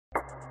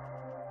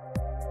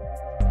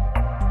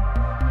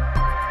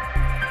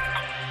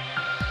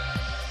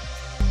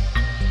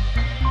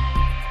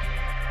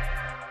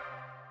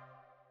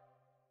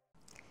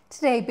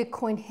Today,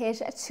 Bitcoin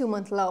hit a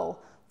 2-month low,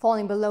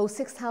 falling below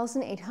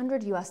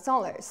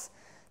 $6,800.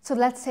 So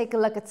let's take a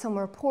look at some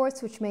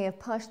reports which may have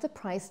pushed the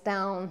price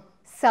down.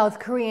 South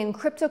Korean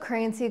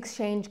cryptocurrency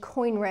exchange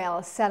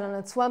Coinrail said on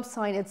its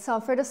website it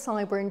suffered a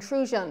cyber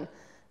intrusion,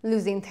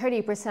 losing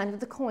 30% of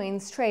the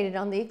coins traded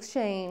on the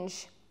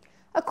exchange.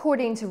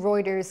 According to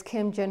Reuters,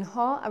 Kim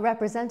Jun-ho, a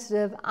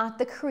representative at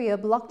the Korea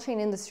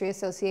Blockchain Industry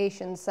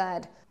Association,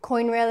 said,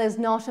 "Coinrail is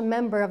not a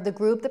member of the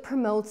group that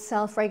promotes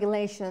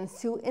self-regulations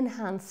to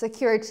enhance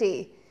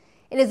security.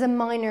 It is a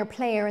minor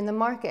player in the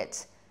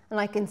market, and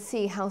I can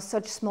see how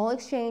such small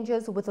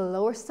exchanges with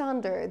lower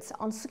standards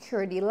on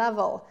security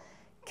level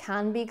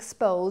can be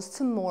exposed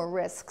to more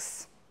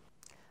risks."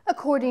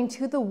 According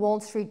to the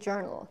Wall Street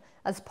Journal,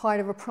 as part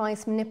of a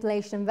price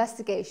manipulation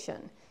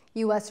investigation,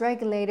 U.S.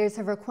 regulators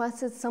have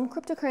requested some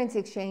cryptocurrency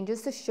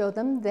exchanges to show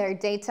them their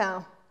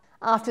data.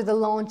 After the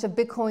launch of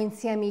Bitcoin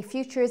CME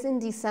futures in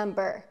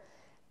December,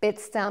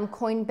 Bitstamp,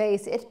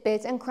 Coinbase,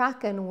 itBit, and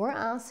Kraken were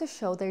asked to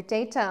show their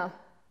data.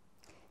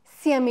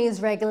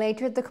 CME's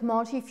regulator, the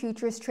Commodity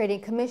Futures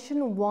Trading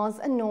Commission, was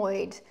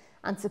annoyed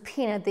and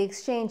subpoenaed the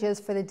exchanges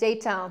for the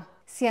data.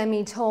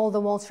 CME told the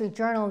Wall Street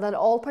Journal that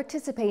all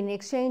participating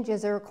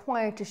exchanges are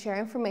required to share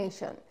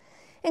information,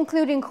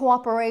 including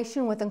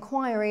cooperation with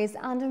inquiries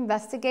and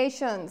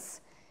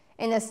investigations.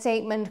 In a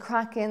statement,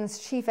 Kraken's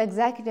chief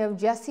executive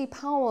Jesse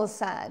Powell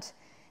said,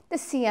 "The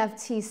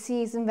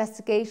CFTC's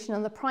investigation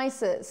on the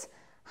prices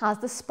has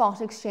the spot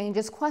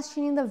exchanges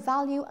questioning the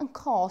value and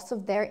cost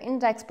of their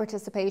index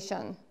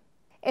participation.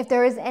 If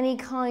there is any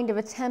kind of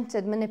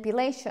attempted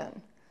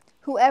manipulation,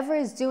 whoever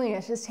is doing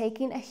it is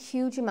taking a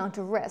huge amount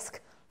of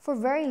risk for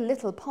very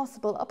little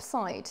possible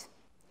upside."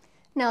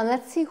 Now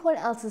let's see what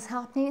else is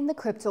happening in the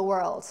crypto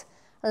world.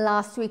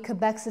 Last week,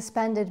 Quebec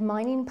suspended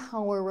mining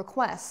power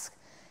requests.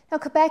 Now,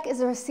 Quebec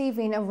is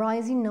receiving a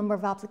rising number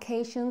of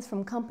applications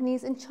from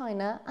companies in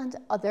China and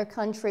other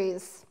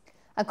countries.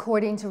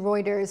 According to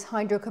Reuters,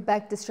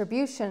 Hydro-Quebec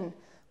Distribution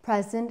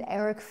President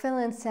Eric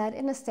Fillon said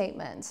in a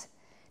statement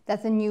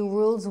that the new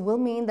rules will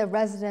mean that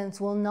residents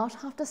will not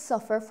have to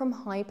suffer from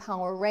high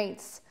power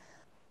rates,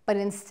 but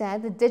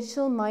instead the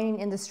digital mining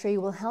industry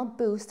will help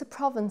boost the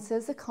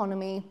province's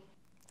economy.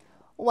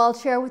 Well,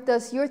 share with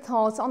us your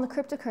thoughts on the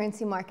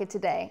cryptocurrency market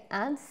today,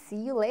 and see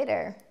you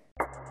later.